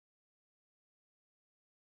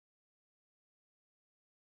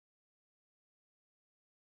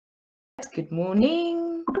Good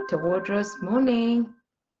morning, Tawodros. Morning.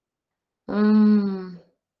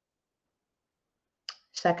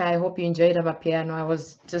 Shaka, I hope you enjoyed our piano. I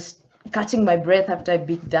was just catching my breath after a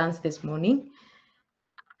big dance this morning.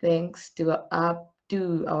 Thanks to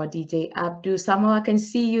Abdu, our DJ Abdu. Somehow I can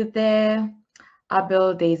see you there.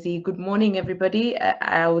 Abel, Daisy. Good morning, everybody.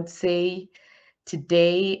 I would say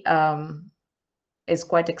today is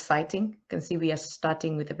quite exciting. You can see we are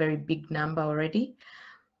starting with a very big number already.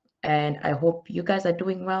 And I hope you guys are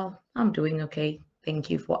doing well. I'm doing okay.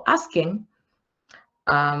 Thank you for asking.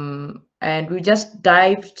 And we just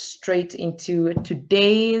dived straight into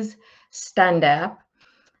today's stand-up.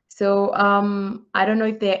 So I don't know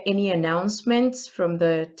if there are any announcements from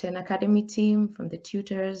the 10 Academy team, from the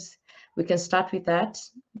tutors. We can start with that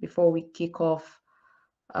before we kick off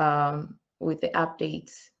with the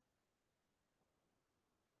updates.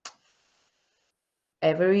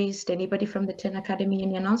 Everest, anybody from the 10 Academy,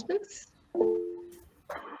 any announcements?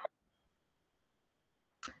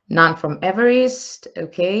 None from Everest,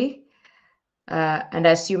 okay. And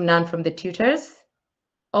I assume none from the tutors.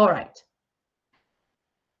 All right.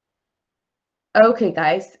 Okay,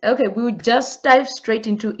 guys. Okay, we'll just dive straight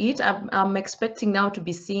into it. I'm expecting now to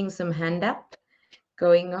be seeing some hand up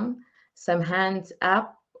going on, some hands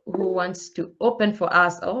up. Who wants to open for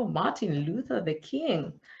us? Oh, Martin Luther the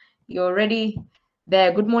King. You're already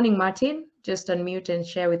there. Good morning, Martin. Just unmute and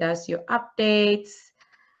share with us your updates.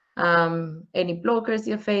 Any blockers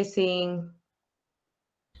you're facing?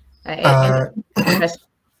 Any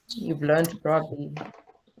you've learned probably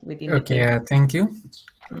within the day. Thank you.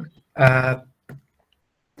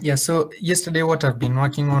 Yeah, so yesterday what I've been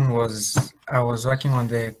working on was I was working on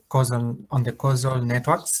the causal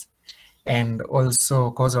networks and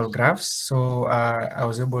also causal graphs. So I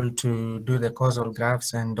was able to do the causal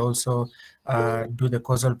graphs and also do the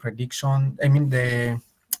causal prediction. I mean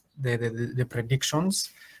the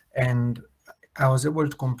predictions, and I was able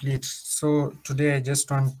to complete. So today I just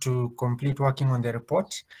want to complete working on the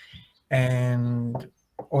report and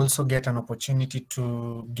also get an opportunity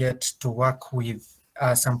to get to work with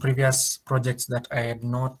some previous projects that I had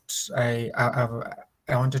not. I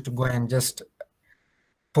wanted to go and just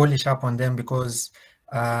polish up on them because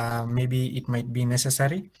maybe it might be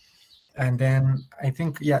necessary. And then I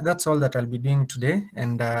think, yeah, that's all that I'll be doing today.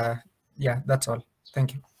 And yeah, that's all.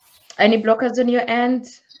 Thank you. Any blockers on your end?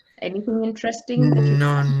 Anything interesting?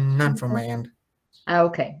 None from my end.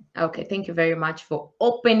 Okay. Thank you very much for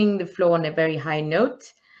opening the floor on a very high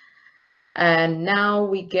note. And now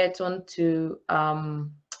we get on to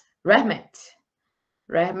Rahmat.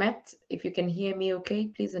 Rahmat, if you can hear me okay,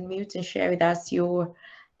 please unmute and share with us your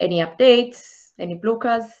any updates, any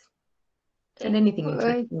blockers, and anything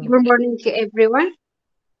interesting. Good morning to everyone.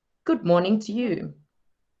 Good morning to you.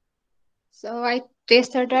 So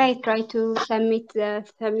yesterday I tried to submit the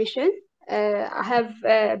submission. I have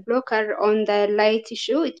a blocker on the light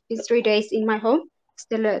issue. It's been 3 days in my home.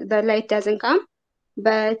 Still the light doesn't come.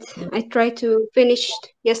 But I tried to finish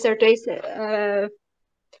yesterday's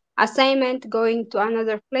assignment going to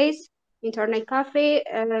another place, internet cafe.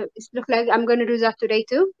 It looks like I'm going to do that today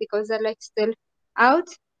too because the light's still out.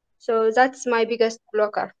 So that's my biggest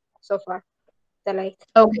blocker so far, the light.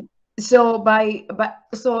 Okay. So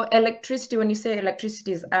so electricity, when you say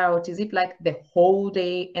electricity is out, is it like the whole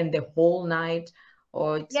day and the whole night,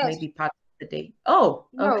 or it's maybe part of the day? Oh,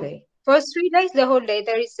 no. Okay. For 3 days, the whole day,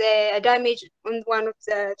 there is a damage on one of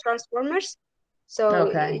the transformers.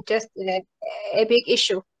 So it's just a big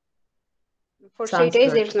issue. For 3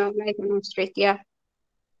 days, there's no light on the street. Yeah.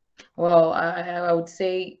 Well, I would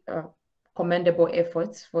say commendable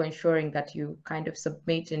efforts for ensuring that you kind of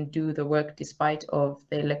submit and do the work despite of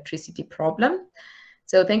the electricity problem.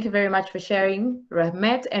 So thank you very much for sharing,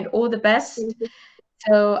 Rahmat, and all the best.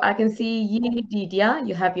 So I can see Yi Didia,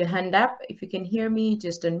 you have your hand up. If you can hear me,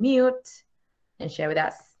 just unmute and share with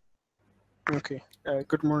us. Okay.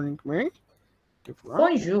 Good morning, Mary.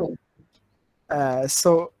 Bonjour.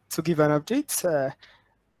 So to give an update,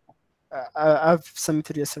 I've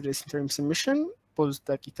submitted yesterday's interim submission, both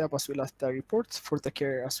the kitab as well as the reports for the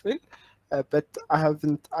career as well. But I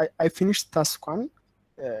haven't. I finished task 1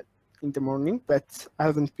 in the morning, but I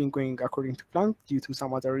haven't been going according to plan due to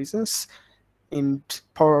some other reasons. And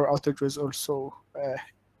power outage was also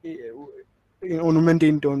on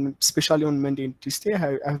Monday, especially on Monday and Tuesday.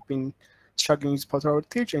 I've been struggling with power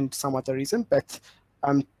outage and some other reason, but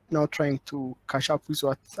I'm now trying to catch up with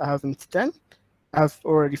what I haven't done. I've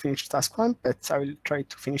already finished task 1, but I will try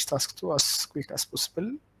to finish task 2 as quick as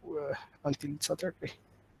possible until Saturday.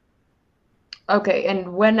 Okay,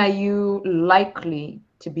 and when are you likely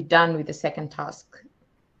to be done with the second task?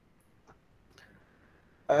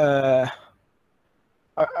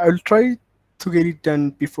 I'll try to get it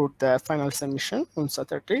done before the final submission on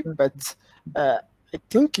Saturday, but I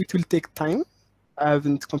think it will take time. I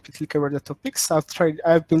haven't completely covered the topics.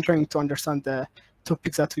 I've been trying to understand the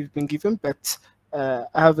topics that we've been given, but I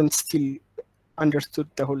haven't still understood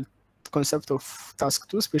the whole concept of task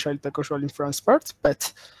 2, especially the causal inference part,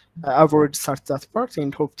 but I've already started that part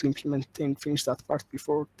and hope to implement and finish that part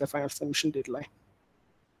before the final submission deadline.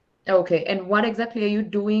 Okay, and what exactly are you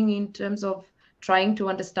doing in terms of trying to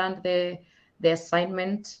understand the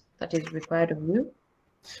assignment that is required of you?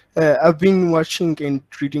 I've been watching and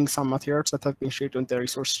reading some materials that have been shared on the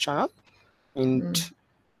resource channel, and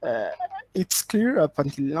it's clear up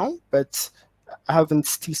until now, but I haven't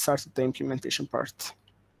still started the implementation part.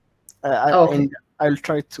 Okay. And I'll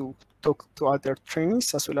try to talk to other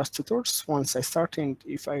trainees as well as tutors once I start and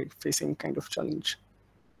if I face any kind of challenge.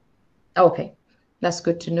 Okay, that's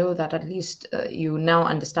good to know that at least you now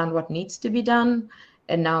understand what needs to be done,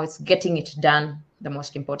 and now it's getting it done, the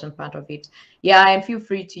most important part of it. Yeah, and feel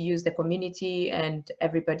free to use the community and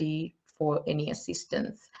everybody for any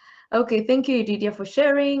assistance. Okay, thank you, Didier, for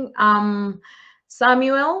sharing.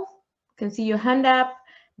 Samuel, can see your hand up.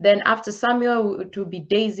 Then after Samuel, it will be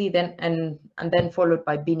Daisy, then and then followed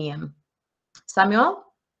by Biniam. Samuel?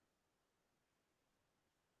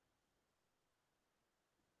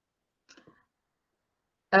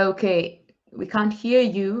 Okay, we can't hear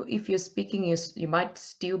you. If you're speaking, you might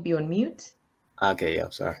still be on mute. Okay, yeah,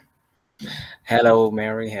 sorry. Hello,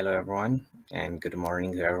 Mary. Hello, everyone, and good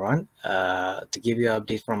morning to everyone. To give you an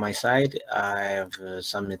update from my side, I have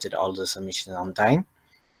submitted all the submissions on time.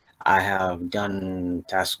 I have done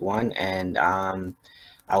task 1, and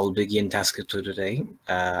I will begin task 2 today.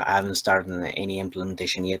 I haven't started any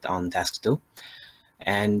implementation yet on task 2.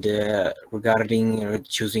 And regarding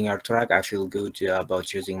choosing our track, I feel good about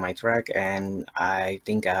choosing my track, and I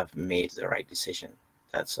think I have made the right decision.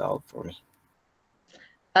 That's all for me.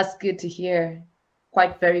 That's good to hear.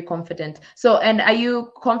 Quite very confident. So, and are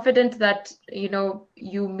you confident that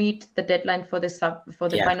you meet the deadline for the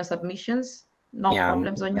final submissions? No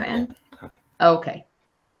problems on your end? Okay.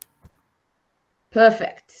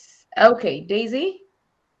 Perfect. Okay, Daisy.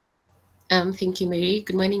 Thank you, Mary.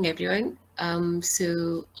 Good morning, everyone.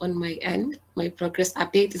 So on my end, my progress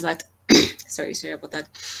update is that sorry about that.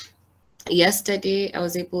 Yesterday, I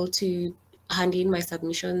was able to hand in my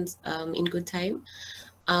submissions in good time.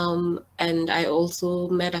 And I also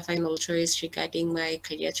made a final choice regarding my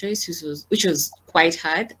career choice, which was quite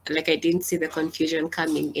hard. Like, I didn't see the confusion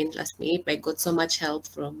coming in last minute, but I got so much help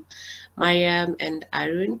from Mariam and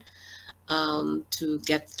Arun to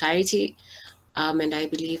get clarity. And I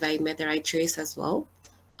believe I made the right choice as well.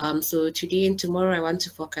 So today and tomorrow, I want to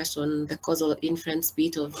focus on the causal inference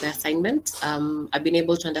bit of the assignment. I've been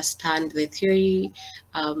able to understand the theory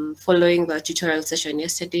following the tutorial session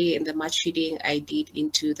yesterday and the match reading I did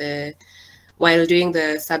while doing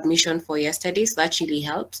the submission for yesterday. So that really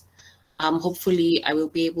helped. Hopefully, I will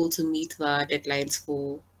be able to meet the deadlines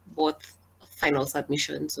for both final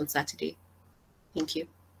submissions on Saturday. Thank you.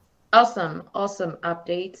 Awesome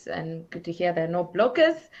updates, and good to hear there are no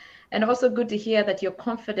blockers. And also good to hear that you're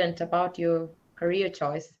confident about your career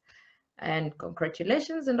choice. And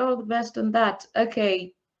congratulations and all the best on that.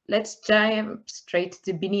 Okay, let's jump straight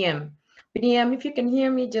to Biniam. Biniam, if you can hear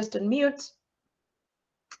me, just unmute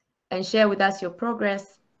and share with us your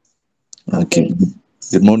progress. Okay.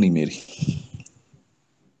 Good morning, Mary.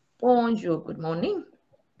 Bonjour, good morning.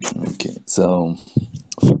 Okay, so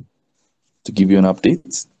to give you an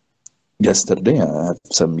update, yesterday I have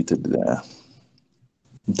submitted the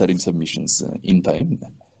interim submissions in time.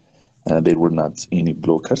 There were not any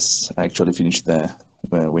blockers. I actually finished the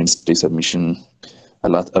Wednesday submission a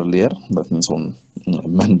lot earlier, that means on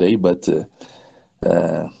Monday, but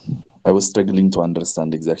I was struggling to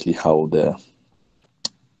understand exactly how the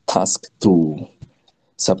task 2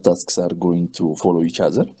 subtasks are going to follow each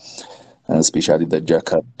other, especially the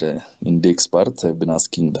Jacquard index part. I've been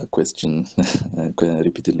asking that question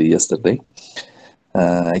repeatedly yesterday.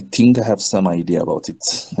 I think I have some idea about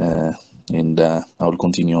it, and I will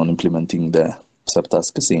continue on implementing the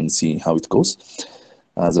subtasks and see how it goes.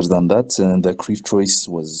 Other than that, the career choice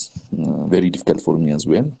was very difficult for me as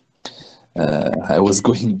well. I was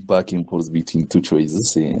going back and forth between 2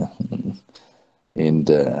 choices, and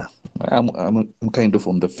I'm kind of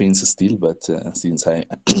on the fence still, but since I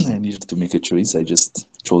needed to make a choice, I just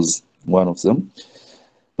chose one of them,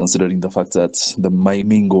 considering the fact that my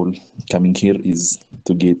main goal coming here is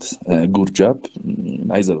to get a good job.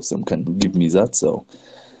 Neither of them can give me that. So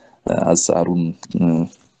as Arun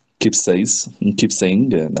keeps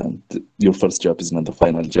saying, your first job is not the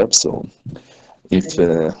final job. So if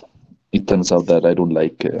it turns out that I don't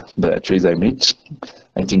like the choice I made,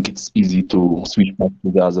 I think it's easy to switch back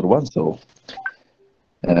to the other one. So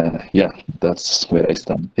yeah, that's where I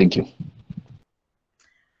stand. Thank you.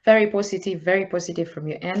 Very positive from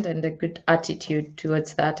your end, and a good attitude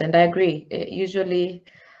towards that. And I agree. Usually,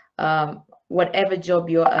 whatever job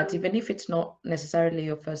you're at, even if it's not necessarily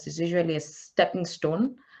your first, is usually a stepping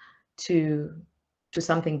stone to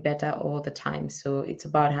something better all the time. So it's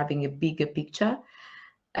about having a bigger picture.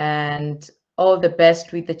 And all the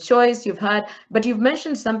best with the choice you've had. But you've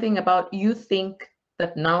mentioned something about you think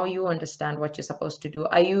that now you understand what you're supposed to do.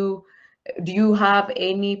 Do you have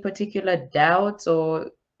any particular doubts,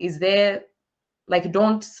 or is there, like,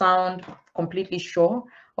 don't sound completely sure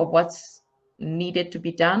of what's needed to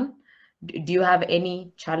be done? Do you have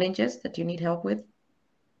any challenges that you need help with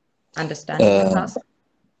understanding the task?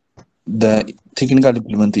 The technical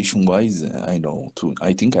implementation wise, I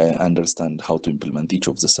think I understand how to implement each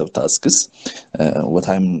of the subtasks. What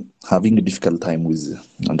I'm having a difficult time with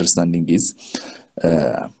understanding is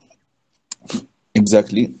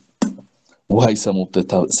exactly why some of the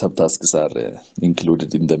subtasks are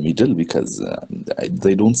included in the middle, because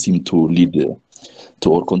they don't seem to lead to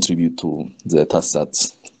or contribute to the tasks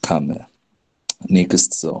that come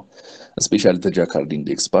next. So especially the Jacquard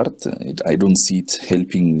index part, I don't see it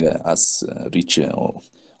helping us reach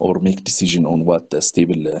or make decision on what the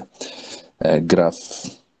stable graph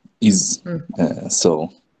is.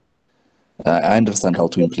 So I understand how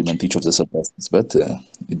to implement each of the subtasks, but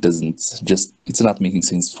it's not making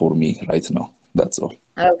sense for me right now. That's all.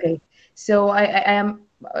 Okay, so I am,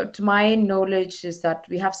 to my knowledge, is that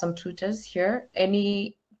we have some tutors here.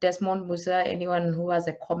 Any Desmond, Musa, anyone who has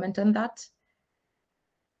a comment on that?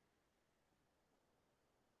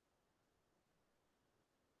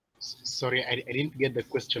 Sorry, I didn't get the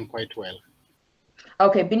question quite well.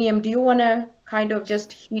 Okay, Biniam, do you want to kind of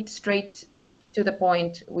just hit straight to the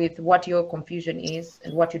point with what your confusion is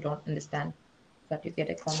and what you don't understand, that you get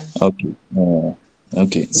a comment? Okay.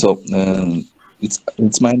 Okay. So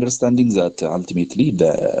it's my understanding that ultimately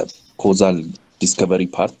the causal discovery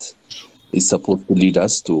part is supposed to lead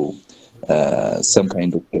us to some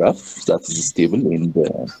kind of graph that is stable and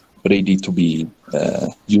ready to be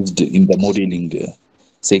used in the modeling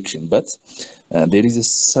section. But there is a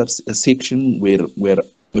section where we're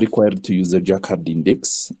required to use the Jacquard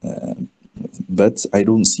index, but I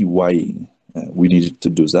don't see why we needed to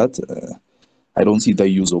do that. I don't see the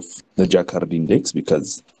use of the Jacquard index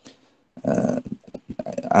because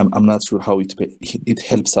I'm not sure how it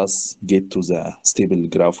helps us get to the stable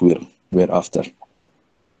graph we're after.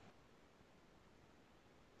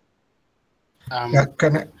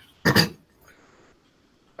 Can I?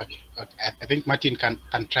 Okay. I think Martin can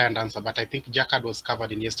try and answer, but I think Jacquard was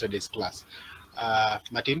covered in yesterday's class.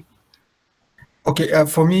 Martin? Okay,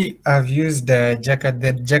 for me, I've used the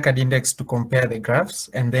Jacquard index to compare the graphs,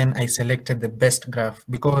 and then I selected the best graph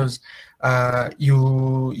because if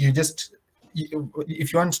you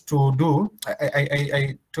want to do,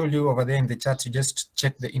 I told you over there in the chat, you just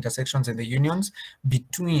check the intersections and the unions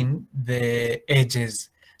between the edges.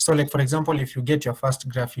 So like, for example, if you get your first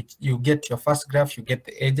graph, you get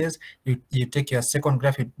the edges, you take your second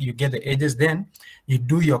graph, you get the edges, then you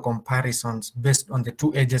do your comparisons based on the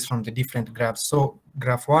two edges from the different graphs. So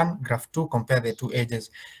graph 1, graph 2, compare the two edges.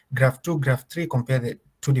 Graph 2, graph 3, compare the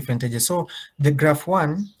two different edges. So the graph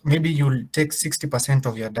 1, maybe you'll take 60%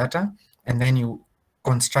 of your data, and then you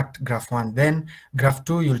construct graph 1. Then graph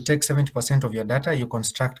 2, you'll take 70% of your data, you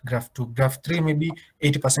construct graph 2. Graph 3, maybe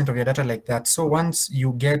 80% of your data, like that. So once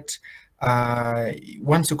you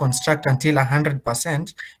construct until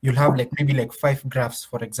 100%, you'll have maybe 5 graphs,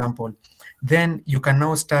 for example. Then you can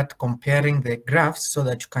now start comparing the graphs so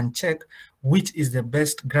that you can check which is the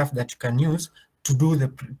best graph that you can use to do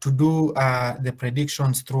the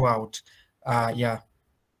predictions throughout. Yeah.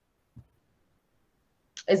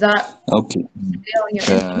 Is that okay?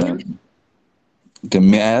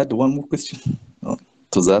 May I add one more question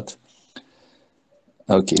to that?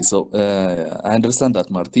 Okay, so I understand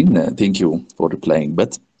that, Martin. Thank you for replying.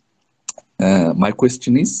 But my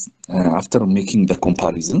question is, after making the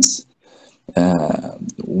comparisons,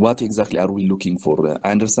 what exactly are we looking for?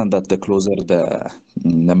 I understand that the closer the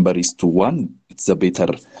number is to 1, it's the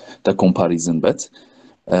better the comparison. But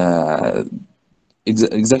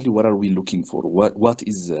exactly what are we looking for? What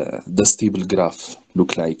is the stable graph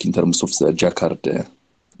look like in terms of the Jacquard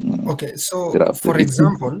okay, so graph? For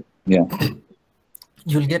example, yeah,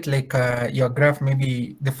 you'll get your graph,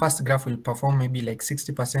 maybe the first graph will perform maybe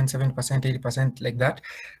 60%, 70%, 80%, like that.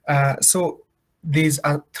 So there's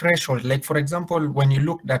a threshold. Like for example, when you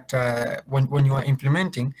looked at when you are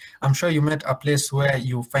implementing, I'm sure you met a place where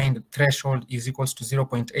you find threshold is equals to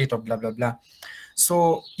 0.8 or blah blah blah.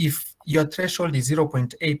 So if your threshold is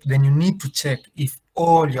 0.8, then you need to check if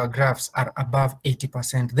all your graphs are above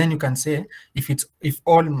 80%. Then you can say if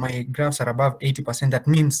all my graphs are above 80%, that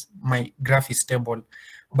means my graph is stable.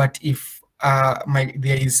 But if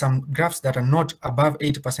there is some graphs that are not above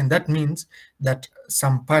 80%, that means that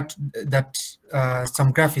some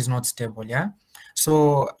graph is not stable. Yeah.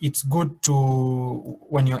 So it's good to,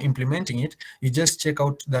 when you're implementing it, you just check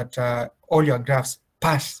out that all your graphs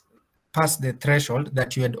pass the threshold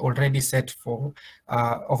that you had already set for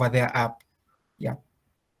over their app. Yeah.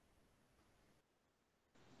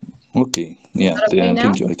 Okay. Yeah.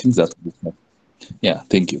 Thank you. I think that's good. Yeah.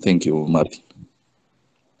 Thank you, Martin.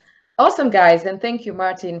 Awesome, guys, and thank you,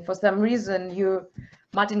 Martin. For some reason,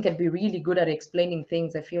 Martin can be really good at explaining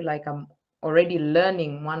things. I feel like I'm already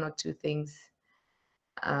learning one or two things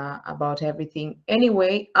about everything.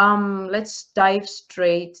 Anyway, let's dive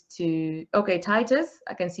straight to, okay, Titus,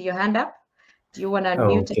 I can see your hand up. Do you want to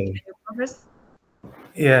unmute and share your progress?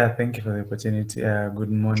 Yeah, thank you for the opportunity.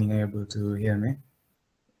 Good morning. Are you able to hear me?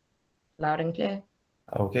 Loud and clear.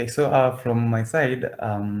 Okay, so from my side,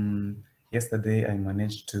 yesterday I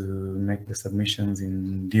managed to make the submissions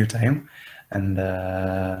in due time, and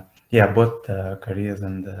yeah, both the careers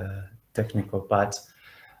and the technical part.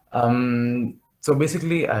 So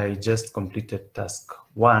basically, I just completed task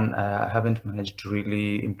 1. I haven't managed to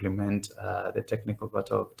really implement the technical part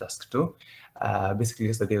of task 2. Basically,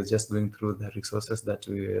 yesterday I was just going through the resources that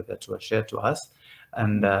were shared to us,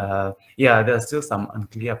 and yeah, there's still some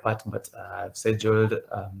unclear part, but I've scheduled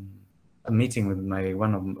a meeting with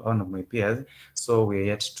one of my peers, so we're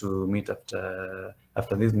yet to meet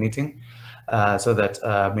after this meeting, so that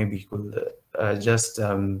maybe he could just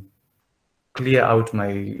clear out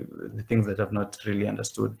the things that I've not really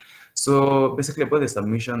understood. So basically, about the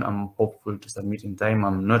submission, I'm hopeful to submit in time.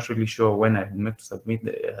 I'm not really sure when I'm meant to submit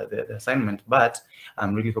the assignment, but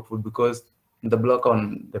I'm really hopeful because the block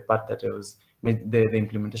on the part that I was the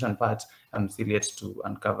implementation part, I'm still yet to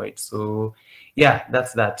uncover it. So yeah,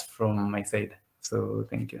 that's that from my side. So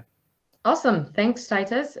thank you. Awesome. Thanks,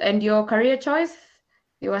 Titus. And your career choice?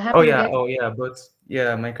 You were happy?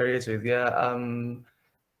 Yeah, my career choice.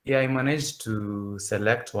 Yeah, I managed to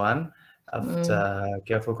select one after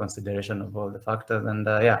careful consideration of all the factors, and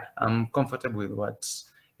yeah, I'm comfortable with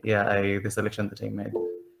the selection that I made.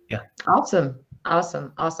 Yeah. Awesome.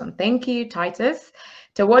 Thank you, Titus.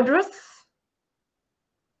 Tewodros?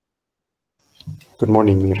 Good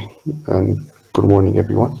morning, Miri, and good morning,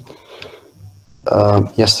 everyone.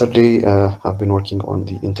 Yesterday, I've been working on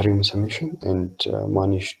the interim submission and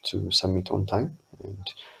managed to submit on time.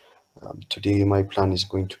 And today, my plan is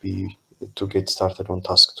going to be to get started on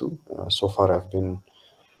task 2. So far, I've been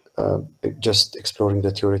just exploring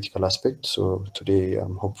the theoretical aspect. So today,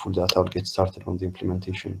 I'm hopeful that I'll get started on the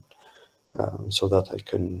implementation so that I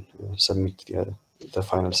can submit the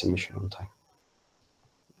final submission on time.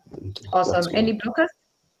 And awesome. Any blockers?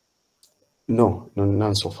 No,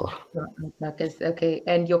 none so far. No blockers. Okay.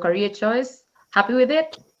 And your career choice? Happy with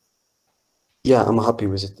it? Yeah, I'm happy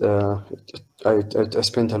with it. I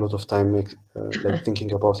spent a lot of time like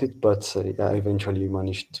thinking about it, but I eventually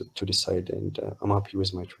managed to decide, and I'm happy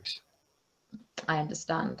with my choice. I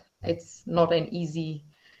understand. It's not an easy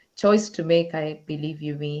choice to make. I believe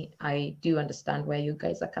you me. I do understand where you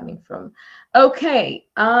guys are coming from. Okay.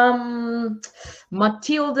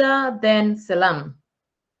 Matilda, then Salam.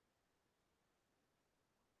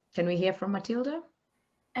 Can we hear from Matilda?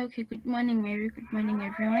 Okay, good morning, Mary. Good morning,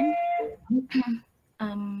 everyone.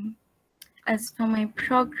 As for my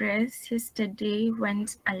progress, yesterday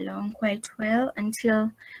went along quite well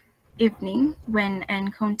until evening when I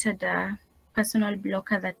encountered a personal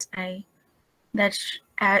blocker that I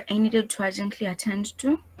needed to urgently attend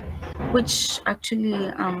to, which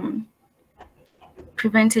actually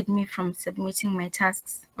prevented me from submitting my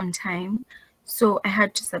tasks on time. So I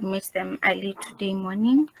had to submit them early today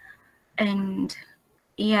morning. And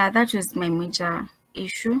yeah, that was my major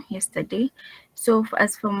issue yesterday. So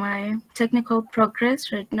as for my technical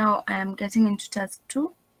progress, right now I am getting into task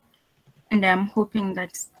 2, and I'm hoping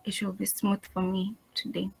that it will be smooth for me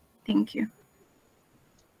today. Thank you.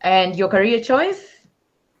 And your career choice?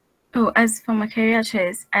 Oh, as for my career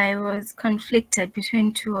choice, I was conflicted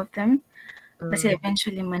between 2 of them, but I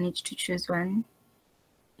eventually managed to choose one.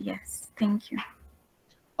 Yes, thank you.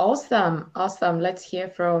 Awesome. Let's hear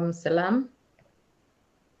from Salam.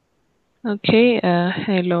 Okay,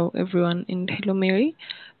 hello everyone, and hello Mary.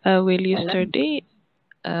 Well, yesterday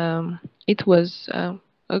it was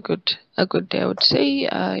a good day, I would say.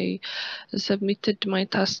 I submitted my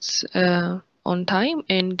tasks on time,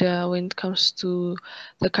 and when it comes to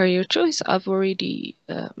the career choice, I've already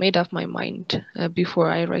made up my mind before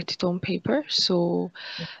I write it on paper. So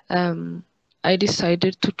I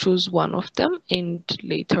decided to choose one of them, and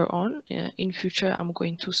later on in future I'm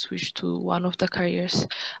going to switch to one of the careers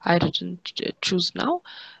I didn't choose now,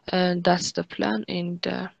 and that's the plan.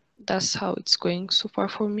 And that's how it's going so far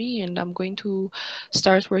for me, and I'm going to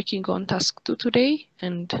start working on task 2 today,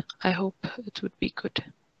 and I hope it would be good.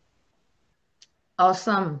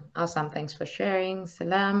 Awesome. Thanks for sharing,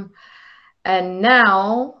 Salam. And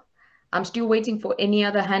now I'm still waiting for any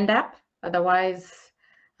other hand up. Otherwise,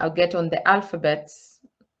 I'll get on the alphabets,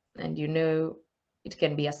 and it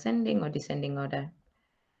can be ascending or descending order.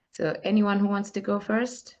 So anyone who wants to go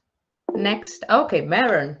first? Next. Okay,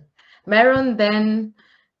 Maron, then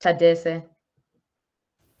Tadesse.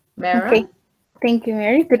 Maron? Okay. Thank you,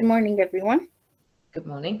 Mary. Good morning, everyone. Good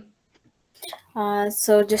morning.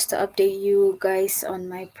 So just to update you guys on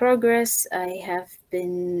my progress, I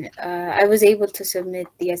was able to submit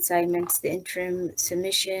the assignments, the interim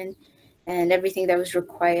submission, and everything that was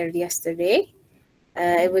required yesterday.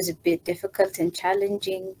 It was a bit difficult and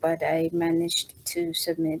challenging, but I managed to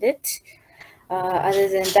submit it. Other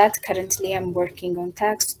than that, currently I'm working on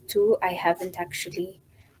task 2. I haven't actually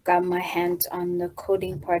got my hands on the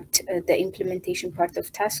coding part, the implementation part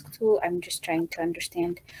of task 2. I'm just trying to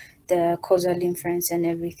understand the causal inference and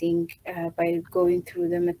everything by going through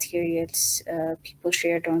the materials people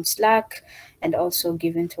shared on Slack and also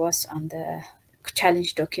given to us on the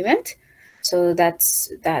challenge document. So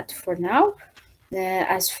that's that for now.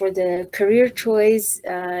 As for the career choice,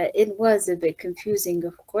 it was a bit confusing,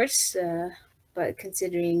 of course, but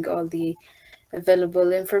considering all the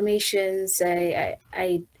available informations, I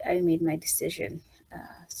made my decision.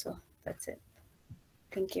 So that's it.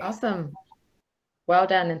 Thank you. Awesome. Well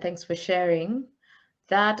done, and thanks for sharing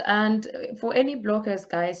that. And for any blockers,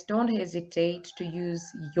 guys, don't hesitate to use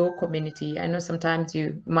your community. I know sometimes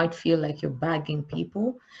you might feel like you're bagging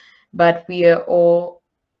people, but we are all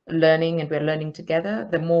learning, and we're learning together.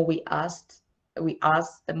 The more we ask,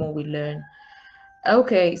 the more we learn.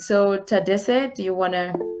 Okay, so Tadesse, do you want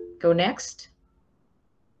to go next?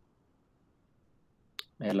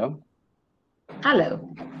 Hello.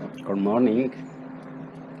 Hello. Good morning.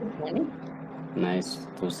 Good morning. Nice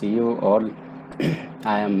to see you all.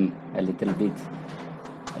 I am a little bit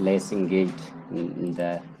less engaged in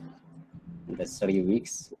the 3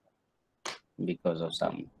 weeks because of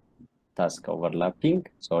some task overlapping.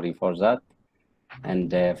 Sorry for that.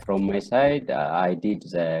 And from my side, I did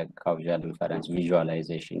the causal inference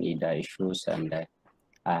visualization EDA issues, and I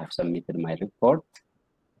have submitted my report.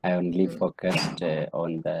 I only focused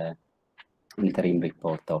on the interim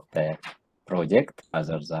report of the project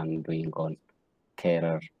rather than doing on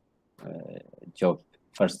career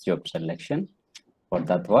first job selection. For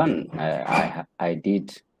that one, I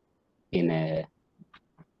did in a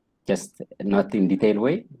just not in detailed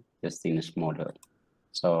way, just in a small way.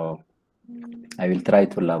 So I will try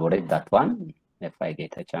to elaborate that one if I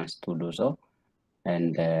get a chance to do so.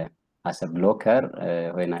 And as a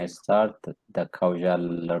blocker, when I start the causal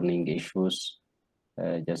learning issues,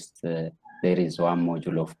 there is one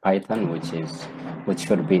module of Python which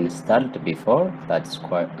should be installed before. That's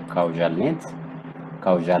CausalNet.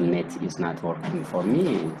 CausalNet is not working for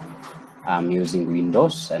me. I'm using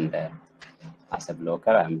Windows, and as a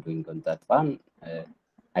blocker, I'm doing on that one.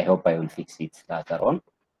 I hope I will fix it later on.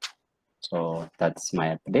 So that's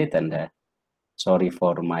my update, and sorry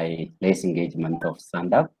for my less engagement of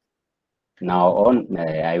stand-up. Now on,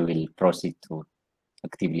 I will proceed to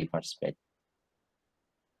actively participate.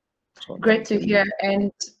 So great to hear.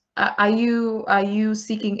 And are you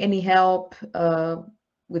seeking any help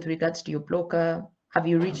with regards to your blocker? Have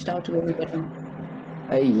you reached out to everybody?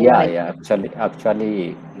 Yeah.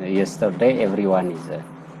 Actually, yesterday everyone is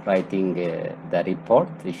writing the report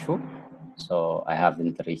issue, so I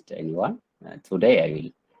haven't reached anyone.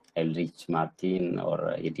 Today I'll reach Martin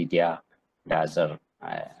or Edidia, the other.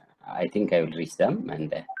 I think I will reach them,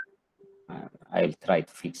 and I will try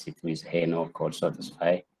to fix it with Henok or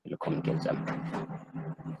Satisfy. Will communicate them.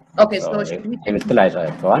 Okay, so I will utilize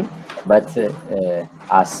that one. But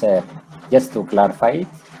just to clarify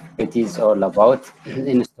it is all about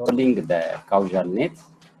installing the CausalNet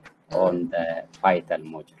on the Python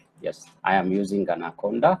module. Yes, I am using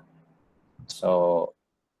Anaconda, so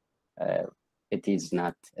it is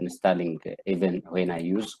not installing even when I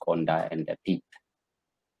use Conda and the PEEP.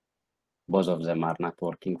 Both of them are not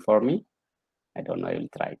working for me. I don't know, I will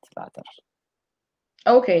try it later.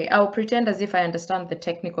 Okay, I'll pretend as if I understand the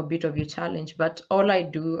technical bit of your challenge, but all I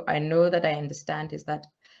know that I understand is that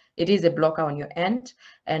it is a blocker on your end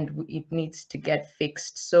and it needs to get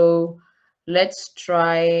fixed. So let's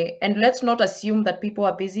try, and let's not assume that people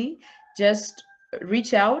are busy. Just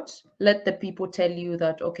reach out, let the people tell you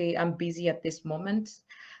that, okay, I'm busy at this moment.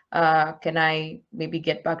 Can I maybe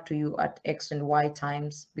get back to you at X and Y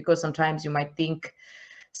times? Because sometimes you might think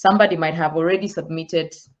somebody might have already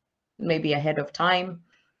submitted maybe ahead of time,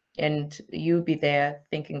 and you be there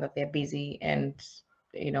thinking that they're busy, and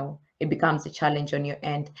it becomes a challenge on your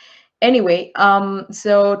end. Anyway,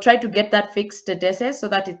 so try to get that fixed, Dese, so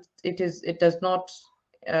that it does not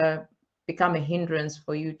become a hindrance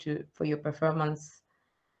for your performance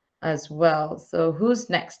as well. So who's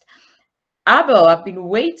next? Abel, I've been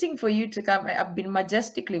waiting for you to come. I've been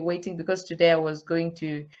majestically waiting because today I was going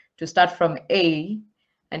to start from A,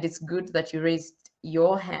 and it's good that you raised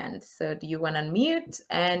your hand. So do you want to unmute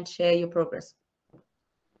and share your progress?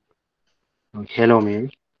 Hello,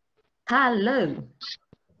 Mary. Hello.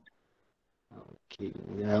 Okay,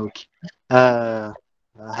 okay. I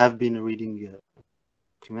have been reading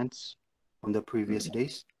documents on the previous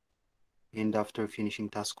days, and after finishing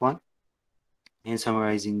task 1 and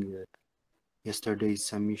summarizing yesterday's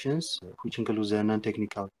submissions, which includes a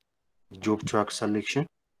non-technical job track selection,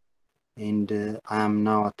 and I am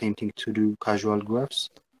now attempting to do casual graphs,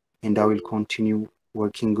 and I will continue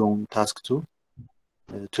working on task 2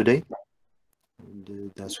 today,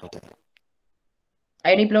 and that's what I have.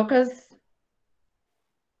 Any blockers?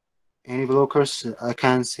 Any blockers? I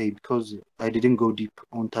can't say because I didn't go deep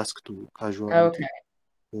on task 2 casual, Okay.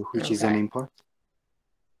 which is the main part.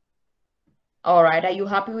 All right. Are you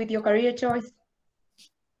happy with your career choice?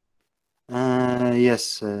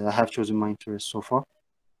 Yes, I have chosen my interest so far.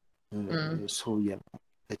 So yeah,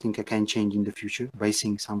 I think I can change in the future by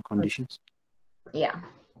seeing some conditions. Yeah.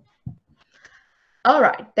 All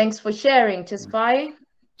right. Thanks for sharing, Tespai.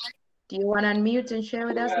 Do you want to unmute and share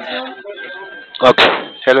with us as well?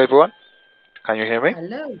 Okay. Hello, everyone. Can you hear me?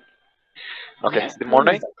 Hello. Okay. Yes, Good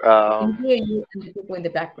morning. please. I can hear you and the people in the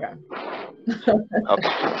background. Okay.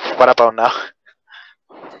 What about now?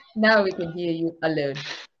 Now we can hear you alone.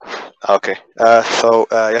 Okay. So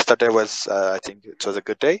yesterday was, I think it was a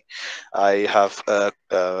good day. I have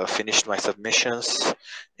finished my submissions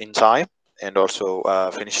in time, and also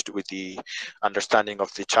finished with the understanding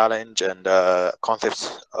of the challenge and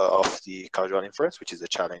concepts of the causal inference, which is a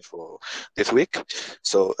challenge for this week.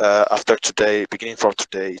 So after today, beginning from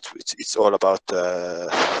today, it's all about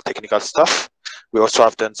technical stuff. We also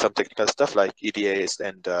have done some technical stuff like EDAs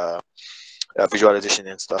and visualization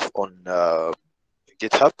and stuff on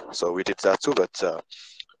GitHub. So we did that too, but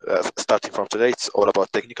starting from today, it's all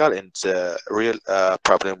about technical and real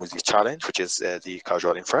problem with the challenge, which is the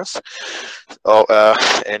causal inference. Oh,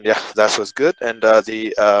 and yeah, that was good. And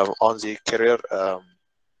the on the career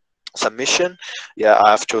submission, yeah, I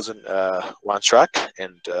have chosen one track,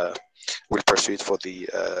 and will pursue it for the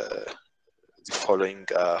following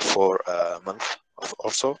 4 months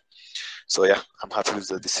also. So yeah, I'm happy with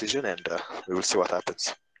the decision, and we will see what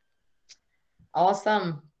happens.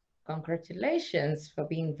 Awesome. Congratulations for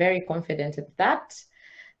being very confident at that.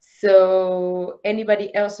 So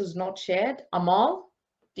anybody else who's not shared? Amal,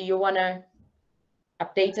 do you want to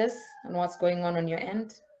update us on what's going on your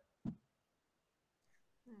end?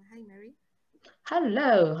 Hi, Mary.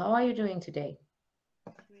 Hello. How are you doing today?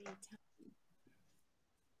 Great.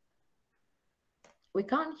 We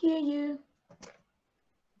can't hear you.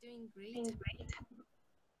 Doing great.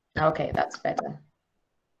 Okay, that's better.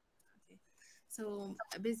 So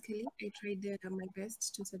basically, I tried my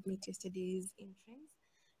best to submit yesterday's interims,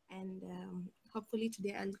 and hopefully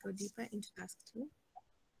today I'll go deeper into task 2.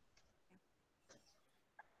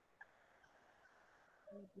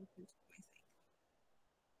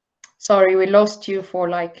 Sorry, we lost you for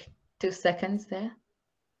like 2 seconds there.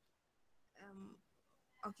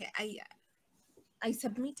 Okay, I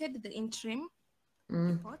submitted the interim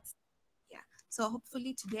reports. Yeah, so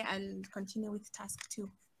hopefully today I'll continue with task 2.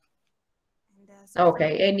 So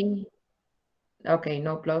okay,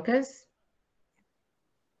 no blockers.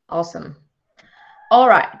 Awesome. All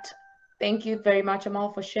right. Thank you very much,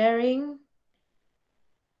 Amal, for sharing.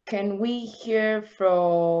 Can we hear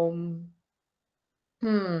from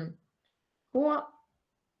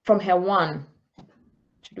from Hewan?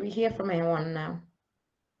 Should we hear from Hewan now?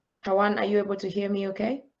 Hewan, are you able to hear me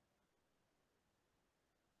okay?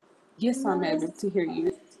 Yes, I'm able to hear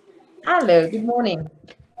you. Hello, good morning.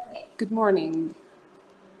 Good morning.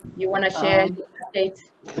 You want to share your update?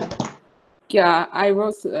 Yeah, I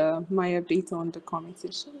wrote my update on the comment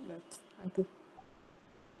section, but I could...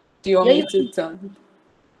 Do you want me to tell?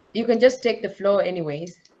 You can just take the floor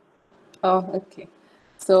anyways. Oh, okay.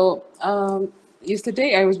 So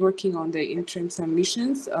yesterday I was working on the interim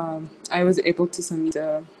submissions. I was able to submit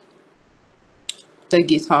the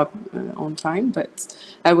GitHub on time, but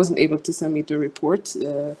I wasn't able to submit the report.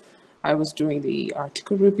 I was doing the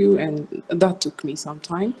article review, and that took me some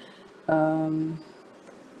time.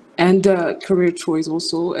 And career choice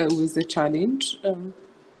also was a challenge.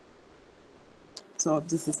 So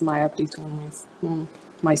this is my update on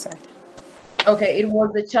my side. Okay, it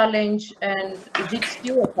was a challenge, and is it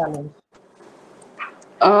still a challenge?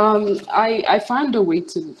 I found a way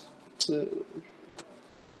to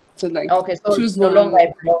like so choose it's no one. longer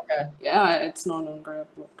a blocker. Yeah, it's no longer a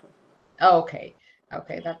blocker. Okay,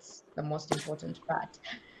 that's the most important part.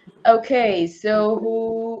 Okay, so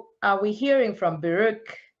who are we hearing from?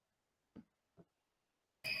 Baruch.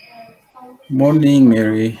 Morning,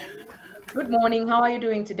 Mary. Good morning. How are you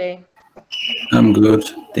doing today? I'm good,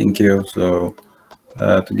 thank you. So,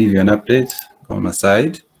 to give you an update on my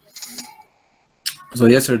side. So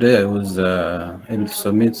yesterday I was able to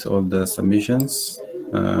submit all the submissions,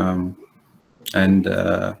 and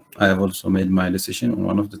I have also made my decision on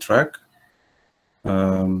one of the track.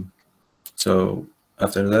 So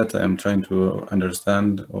after that, I'm trying to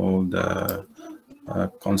understand all the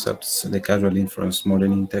concepts, the causal inference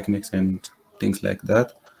modeling techniques and things like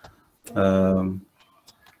that.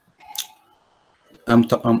 I'm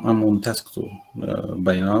on task 2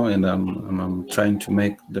 by now, and I'm trying to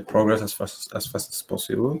make the progress as fast as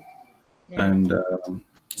possible. Yeah. And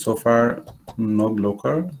so far, no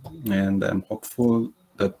blocker, and I'm hopeful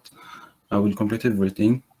that I will complete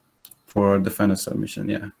everything for the final submission.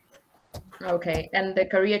 Yeah. Okay, and the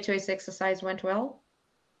career choice exercise went well?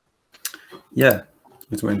 Yeah,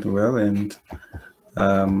 it went well, and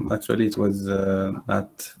actually it was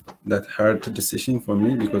not that hard decision for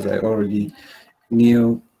me because I already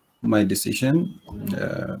knew my decision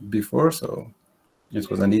before, so it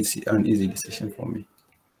was an easy decision for me.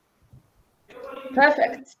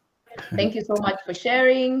 Perfect. Thank you so much for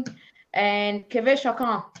sharing. And Kevin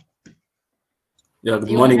Chakan. Yeah,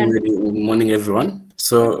 good morning, everyone.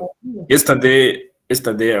 So yesterday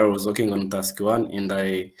I was working on task 1 and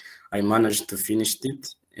I managed to finish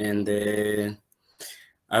it. And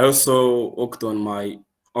I also worked on my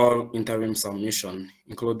all interim submission,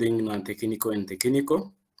 including non-technical and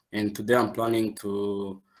technical. And today I'm planning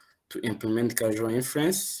to implement causal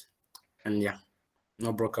inference. And yeah,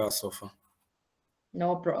 no blocker so far.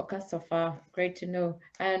 No blocker so far. Great to know.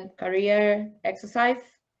 And career exercise?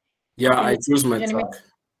 Yeah, I choose my track.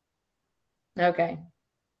 Okay.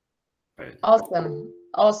 Right. Awesome.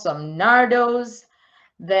 Nardos.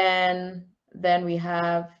 Then we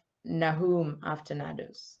have Nahum after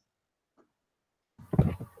Nardos.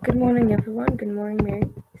 Good morning, everyone. Good morning, Mary.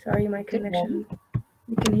 Sorry, my connection.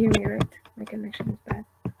 You can hear me, right? My connection is bad.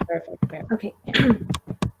 Perfect. Okay.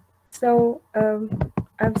 So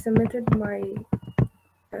I've submitted my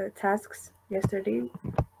tasks yesterday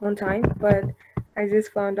on time, but I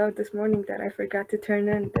just found out this morning that I forgot to turn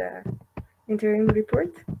in the interim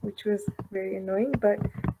report, which was very annoying, but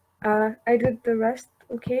I did the rest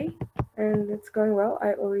okay, and it's going well.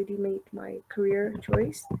 I already made my career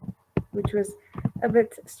choice, which was a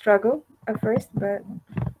bit struggle at first, but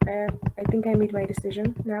I think I made my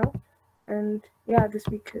decision now. And yeah, this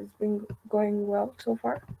week has been going well so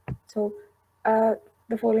far. So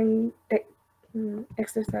the following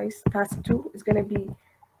exercise, task 2, is going to be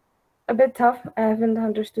a bit tough. I haven't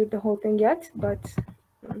understood the whole thing yet, but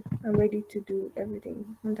I'm ready to do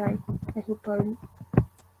everything on time. I hope I'll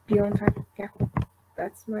be on time. Yeah,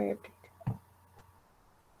 that's my update.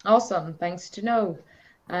 Awesome, thanks to know.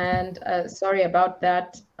 And sorry about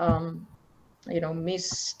that,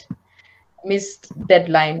 missed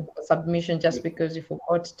deadline for submission just because you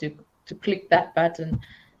forgot to click that button.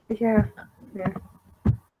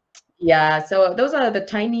 Yeah, so those are the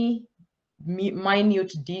tiny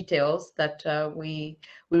minute details that we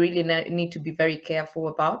really need to be very careful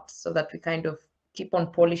about, so that we kind of keep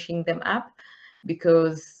on polishing them up,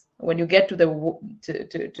 because when you get to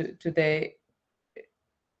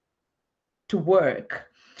work,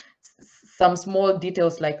 some small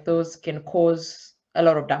details like those can cause a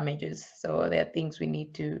lot of damages. So there are things we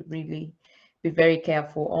need to really be very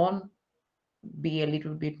careful on, be a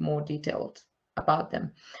little bit more detailed about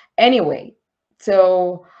them. Anyway,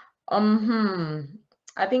 so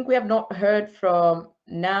I think we have not heard from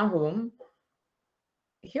Nahum.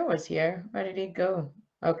 He was here. Where did he go?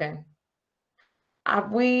 Okay.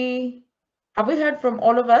 Have we heard from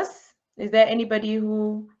all of us? Is there anybody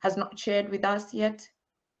who has not shared with us yet?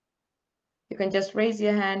 You can just raise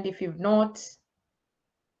your hand if you've not.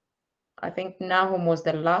 I think Nahum was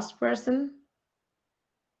the last person.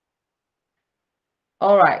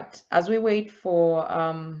 All right, as we wait for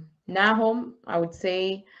Nahum, I would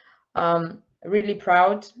say really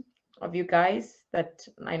proud of you guys that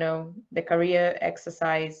I know the career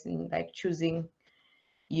exercise and like choosing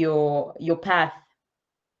your path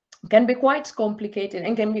can be quite complicated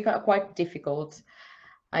and can be quite difficult.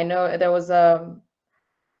 I know there was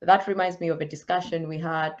that reminds me of a discussion we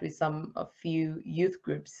had with a few youth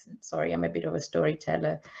groups. Sorry, I'm a bit of a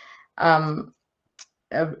storyteller.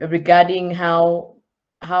 Regarding how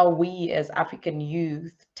we as African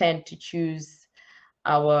youth tend to choose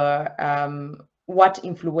our what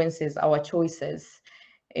influences our choices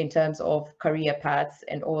in terms of career paths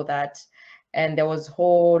and all that. And there was a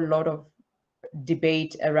whole lot of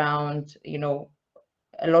debate around, you know,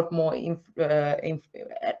 a lot more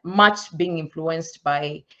much being influenced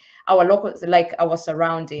by our local, like our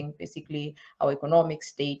surrounding, basically our economic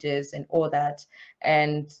status and all that,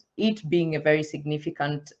 and it being a very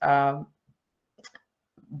significant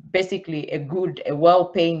basically a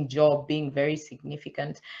well-paying job being very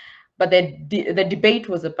significant. But the debate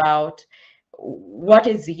was about what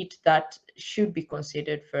is it that should be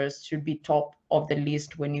considered first, should be top of the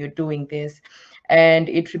list when you're doing this. And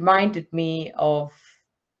it reminded me of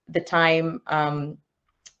the time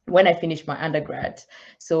when I finished my undergrad.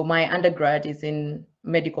 So my undergrad is in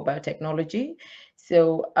medical biotechnology.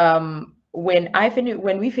 So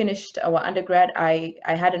when we finished our undergrad, I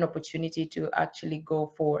had an opportunity to actually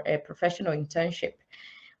go for a professional internship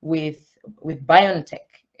with BioNTech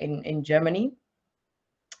in Germany,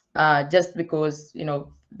 just because, you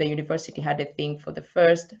know, the university had a thing for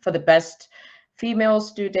the best female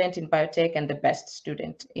student in biotech and the best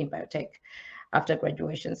student in biotech after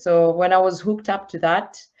graduation. So when I was hooked up to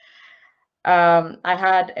that, I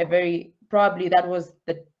had probably that was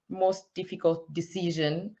the most difficult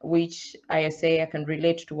decision, which I say I can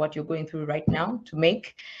relate to what you're going through right now to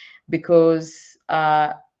make, because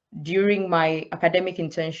during my academic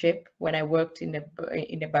internship, when I worked in a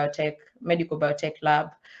medical biotech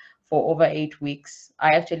lab for over 8 weeks,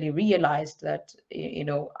 I actually realized that, you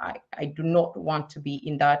know, I do not want to be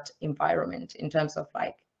in that environment, in terms of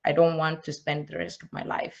like, I don't want to spend the rest of my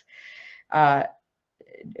life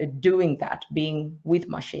doing that, being with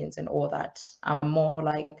machines and all that. I'm more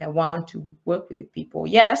like, I want to work with people.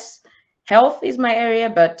 Yes, health is my area,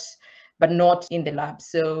 but not in the lab.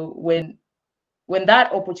 So when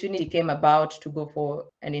that opportunity came about to go for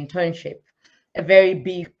an internship, a very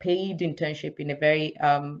big paid internship in a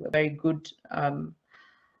very good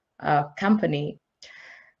company,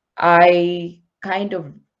 I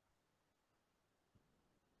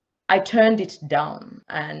turned it down,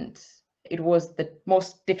 and it was the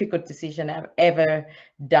most difficult decision I've ever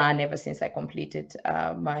done ever since I completed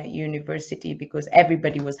my university, because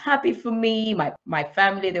everybody was happy for me, my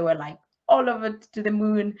family, they were like all over to the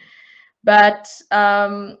moon. But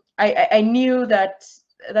I knew that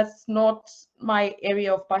that's not my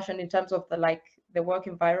area of passion in terms of the work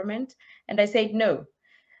environment, and I said no.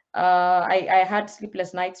 I had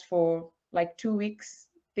sleepless nights for like 2 weeks,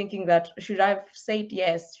 thinking that should I have said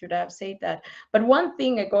yes, should I have said that. But one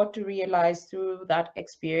thing I got to realize through that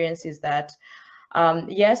experience is that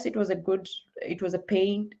yes, it was a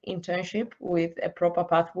paid internship with a proper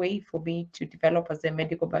pathway for me to develop as a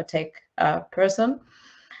medical biotech person.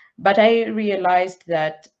 But I realized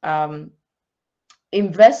that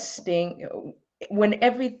investing, when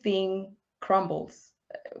everything crumbles,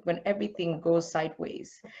 when everything goes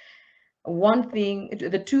sideways,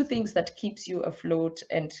 the two things that keeps you afloat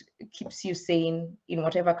and keeps you sane in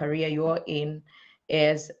whatever career you're in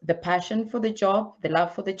is the passion for the job, the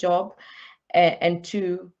love for the job, and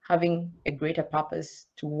two, having a greater purpose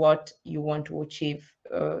to what you want to achieve,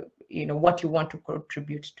 you know, what you want to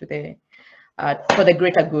contribute to the for the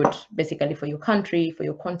greater good, basically for your country, for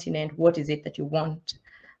your continent. What is it that you want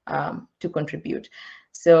to contribute?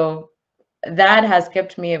 So that has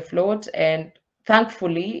kept me afloat, and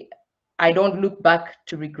thankfully I don't look back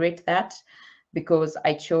to regret that, because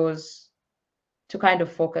I chose to kind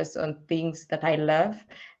of focus on things that I love,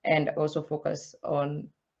 and also focus on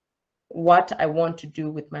what I want to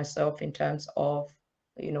do with myself in terms of,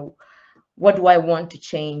 you know, what do I want to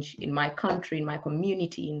change in my country, in my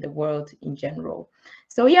community, in the world in general.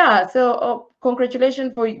 So yeah, so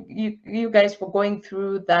congratulations for you guys for going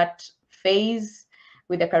through that phase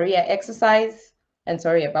with the career exercise. And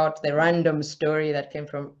sorry about the random story that came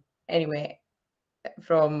from, anyway,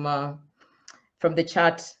 from the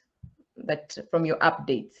chat, that from your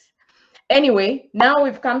updates. Anyway, now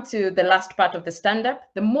we've come to the last part of the stand-up,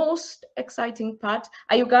 the most exciting part.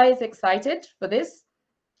 Are you guys excited for this?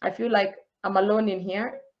 I feel like I'm alone in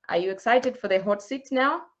here. Are you excited for the hot seat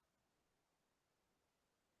now?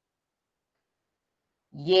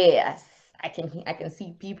 Yes, I can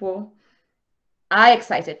see people are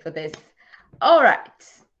excited for this. All right.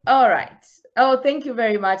 All right. Oh, thank you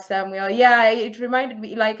very much, Samuel. Yeah, it reminded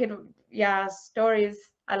me stories.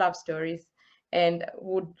 I love stories and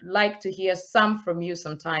would like to hear some from you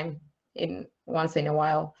sometime once in a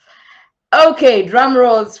while. Okay, drum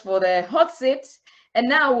rolls for the hot seat. And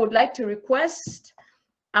now I would like to request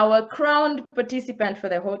our crowned participant for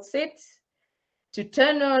the hot seat to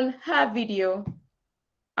turn on her video,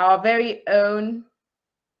 our very own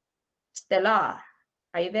Stella.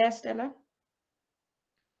 Are you there, Stella?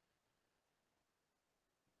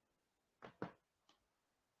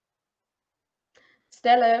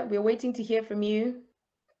 Stella, we're waiting to hear from you.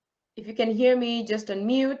 If you can hear me, just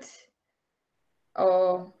unmute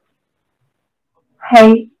or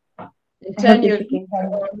Hey. and turn your video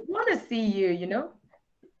on. We want to see you, you know.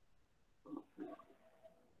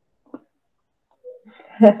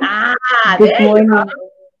 Good morning.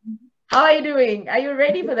 How are you doing? Are you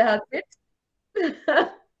ready for the hot seat?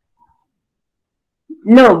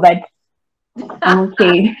 No, but I'm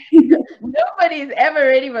okay. Nobody is ever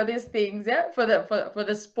ready for these things, yeah? For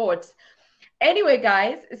the sports. Anyway,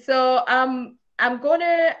 guys, so I'm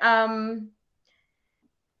gonna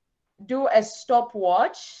do a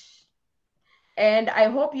stopwatch. And I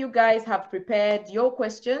hope you guys have prepared your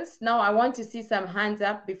questions. Now I want to see some hands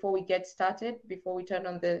up before we get started, before we turn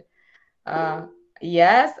on the,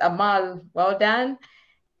 yes, Amal, well done.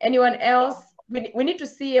 Anyone else? We need to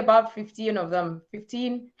see about 15 of them,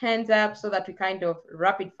 15 hands up so that we kind of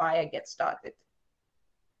rapid fire get started.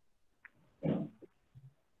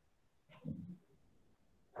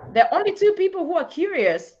 There are only 2 people who are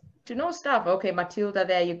curious to know stuff. Okay, Matilda,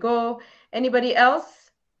 there you go. Anybody else?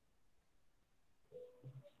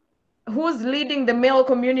 Who's leading the male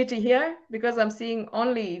community here? Because I'm seeing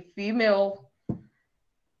only female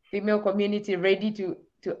community ready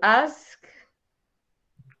to ask.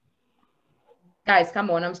 Guys, come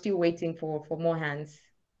on, I'm still waiting for more hands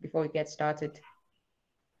before we get started.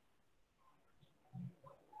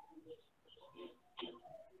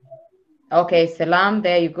 Okay, Salam,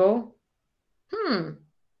 there you go.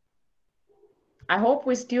 I hope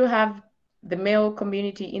we still have the male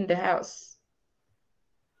community in the house.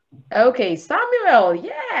 Okay, Samuel,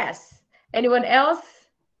 yes. Anyone else?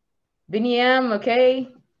 Biniam, okay.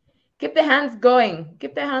 Keep the hands going.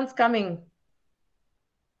 Keep the hands coming.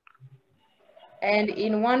 And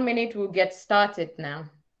in 1 minute, we'll get started now.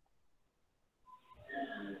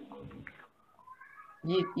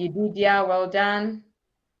 You did, yeah, well done.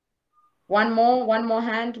 One more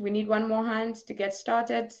hand. We need one more hand to get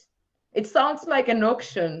started. It sounds like an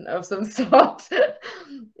auction of some sort.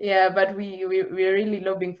 Yeah, but we're really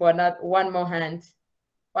lobbying for one more hand.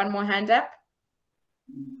 One more hand up.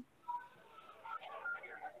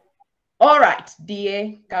 All right,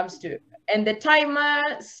 DA comes to, and the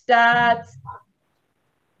timer starts.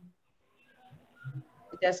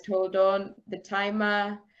 Just hold on. The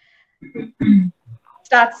timer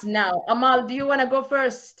starts now. Amal, do you want to go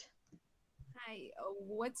first? Hi,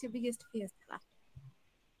 what's your biggest fear, Stella?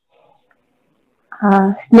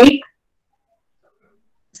 Snake.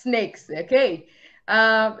 Snakes, okay.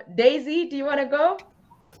 Daisy, do you want to go?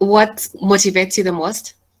 What motivates you the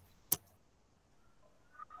most?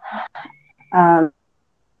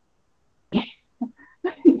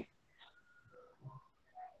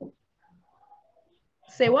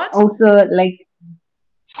 Say what? Also, like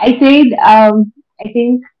I said, I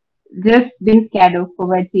think just being scared of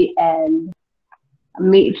poverty and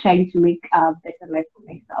trying to make a better life for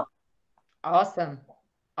myself. Awesome.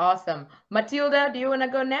 Awesome. Matilda, do you want to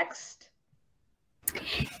go next?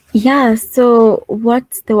 Yeah, so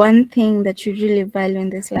what's the one thing that you really value in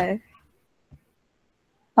this life?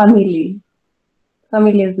 Family.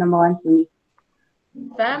 Family is number one for me.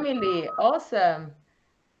 Family. Awesome.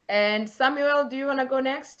 And Samuel, do you want to go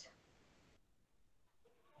next?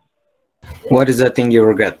 What is the thing you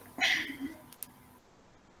regret?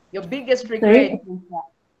 Your biggest regret?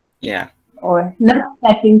 Yeah. Or not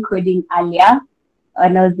starting coding earlier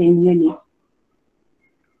when I was in uni.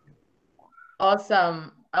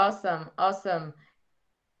 Awesome. Awesome. Awesome.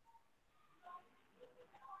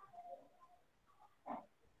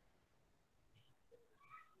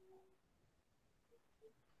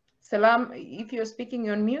 Salam, if you're speaking,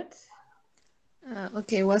 you're on mute.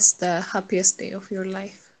 Okay, what's the happiest day of your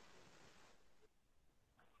life?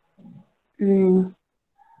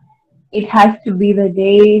 It has to be the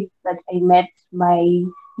day that I met my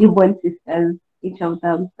newborn sisters, each of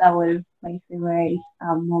them. That was my favorite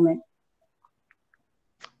moment.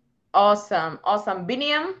 Awesome. Awesome.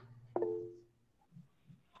 Biniam?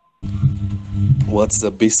 What's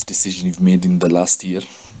the best decision you've made in the last year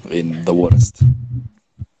and the worst?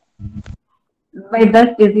 My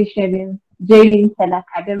best decision is joining Sen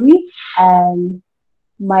Academy, and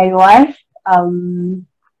my worst,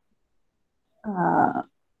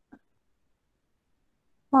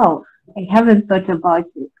 oh, I haven't thought about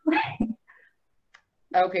it.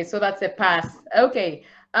 Okay, so that's a pass. Okay.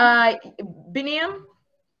 Biniam?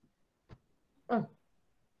 Oh.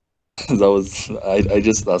 That was I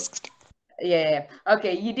just asked. Yeah.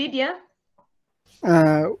 Okay, you did, yeah?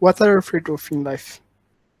 What are you afraid of in life?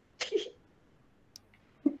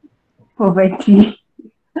 Poverty.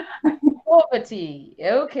 Poverty.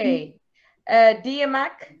 Okay. Dear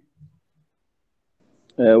Mac?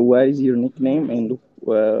 What is your nickname and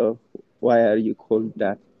why are you called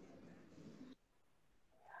that?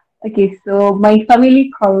 Okay, so my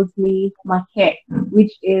family calls me Make,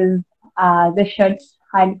 which is the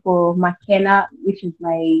shorthand for Makena, which is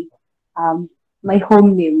my my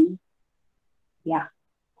home name. Yeah.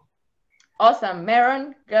 Awesome.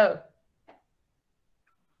 Maron, go.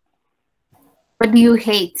 What do you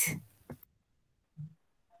hate?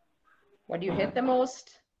 What do you hate the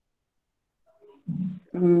most?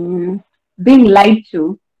 Being lied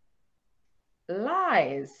to.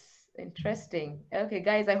 Lies. Interesting. Okay,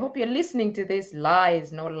 guys, I hope you're listening to this.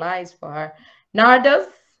 Lies, no lies for her. Nardos?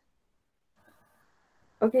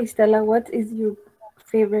 Okay, Stella, what is your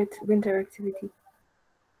favorite winter activity?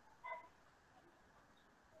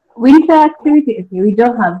 Winter activities. We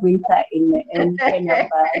don't have winter in Kenya,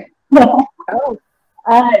 but oh,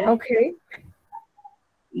 okay.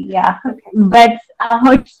 Yeah, but a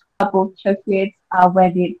hot cup of chocolate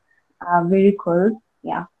when it's very cold.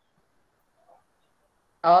 Yeah.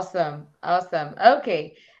 Awesome. Awesome.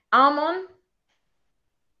 Okay. Amon?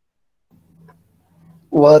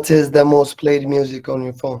 What is the most played music on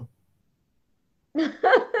your phone?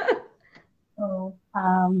 So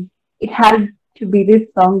it has to be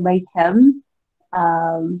this song by Thames.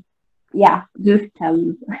 Yeah, just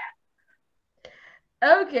Thames.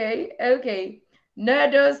 Okay. Okay.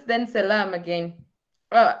 Nerdos, then Salam again.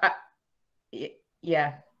 Oh,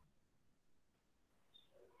 yeah.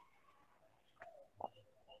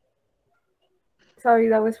 Sorry,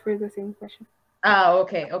 that was for the same question.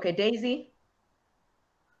 Okay. Okay. Daisy?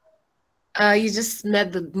 You just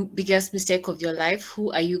made the biggest mistake of your life.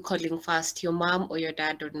 Who are you calling first, your mom or your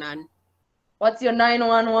dad or none? What's your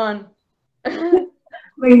 911?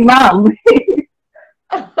 My mom.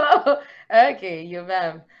 Okay, your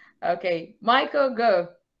mom. Okay. Michael, go.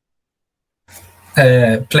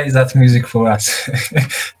 Play that music for us.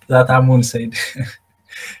 That Amun said.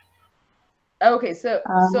 Okay, so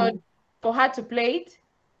for her to play it?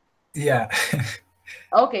 Yeah.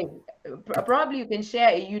 Okay, probably you can share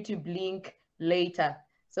a YouTube link later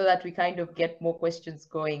so that we kind of get more questions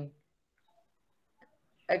going.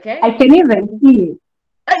 Okay? I can even see it.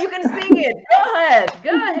 Oh, you can sing it. Go ahead.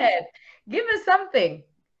 Go ahead. Give us something.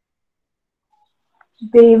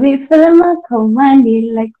 Baby, fill my command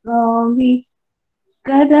like zombie.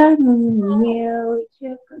 Gotta know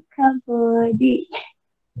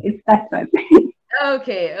it's that one.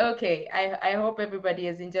 Okay, okay. I hope everybody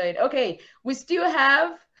has enjoyed. Okay, we still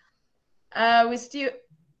have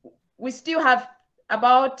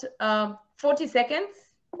about 40 seconds.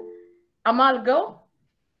 Amal, go.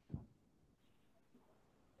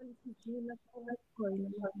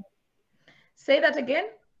 Say that again.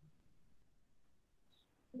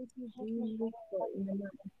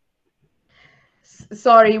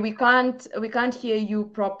 Sorry, we can't hear you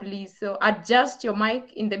properly. So adjust your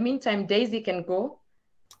mic. In the meantime, Daisy can go.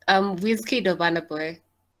 Wizkid or Burna Boy?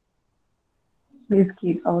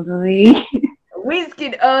 Wizkid all the way.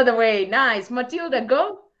 Wizkid all the way. Nice. Matilda,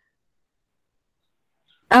 go.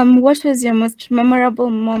 What was your most memorable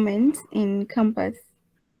moment in campus?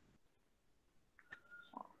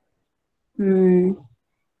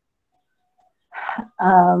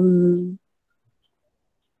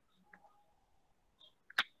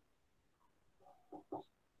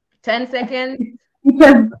 10 seconds.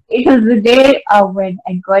 It was the day when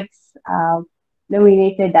I got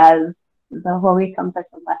nominated as the Huawei Campus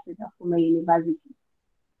Ambassador for my university.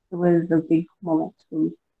 It was a big moment for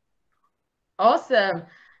me. Awesome.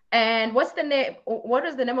 And what's the name? What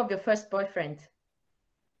is the name of your first boyfriend?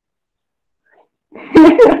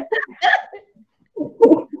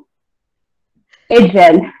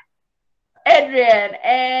 Adrian. Adrian,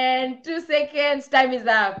 and 2 seconds, time is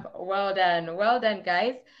up. Well done,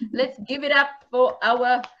 guys. Let's give it up for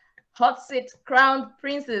our hot seat crowned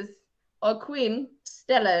princess or queen,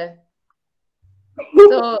 Stella.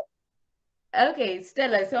 So Okay,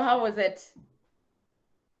 Stella, so how was it?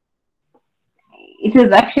 It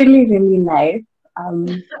was actually really nice,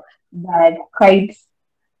 but quite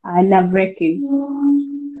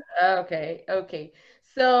nerve-wracking. Okay, okay.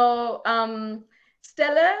 So,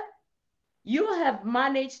 Stella, you have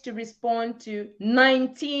managed to respond to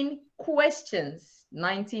 19 questions.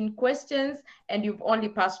 19 questions, and you've only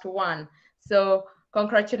passed one. So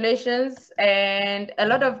congratulations, and a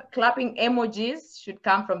lot of clapping emojis should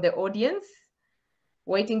come from the audience.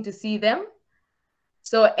 Waiting to see them.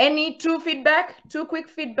 So any two quick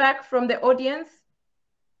feedback from the audience?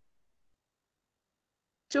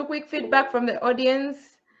 Two quick feedback from the audience.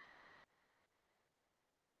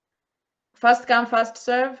 First come, first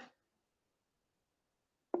serve.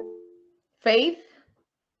 Faith?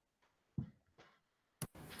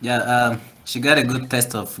 Yeah, she got a good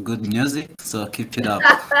taste of good music, so keep it up.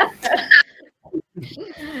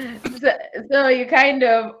 So you kind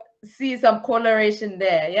of see some coloration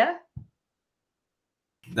there, yeah?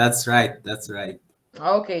 That's right, that's right.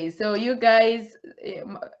 Okay, so you guys,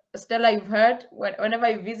 Stella, you've heard, whenever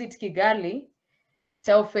you visit Kigali,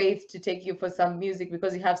 tell Faith to take you for some music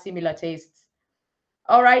because you have similar tastes.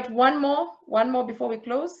 All right, one more before we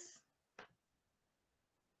close.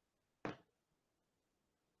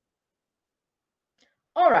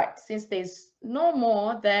 All right, since there's no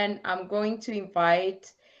more, then I'm going to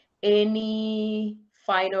invite any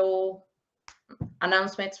final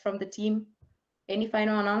announcements from the team. Any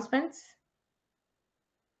final announcements?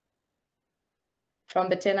 From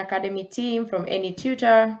the 10 Academy team, from any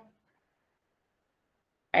tutor?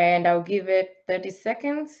 And I'll give it 30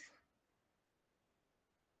 seconds.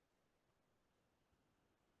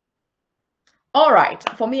 All right,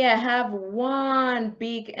 for me, I have one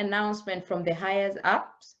big announcement from the Hire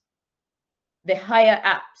apps. The Hire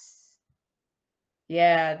apps.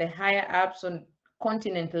 Yeah, the Hire apps on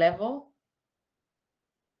continent level.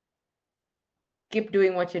 Keep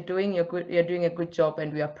doing what you're doing. You're good. You're doing a good job,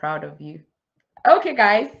 and we are proud of you. Okay,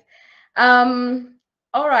 guys.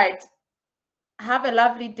 All right. Have a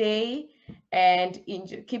lovely day, and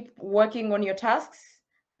keep working on your tasks.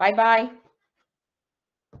 Bye-bye.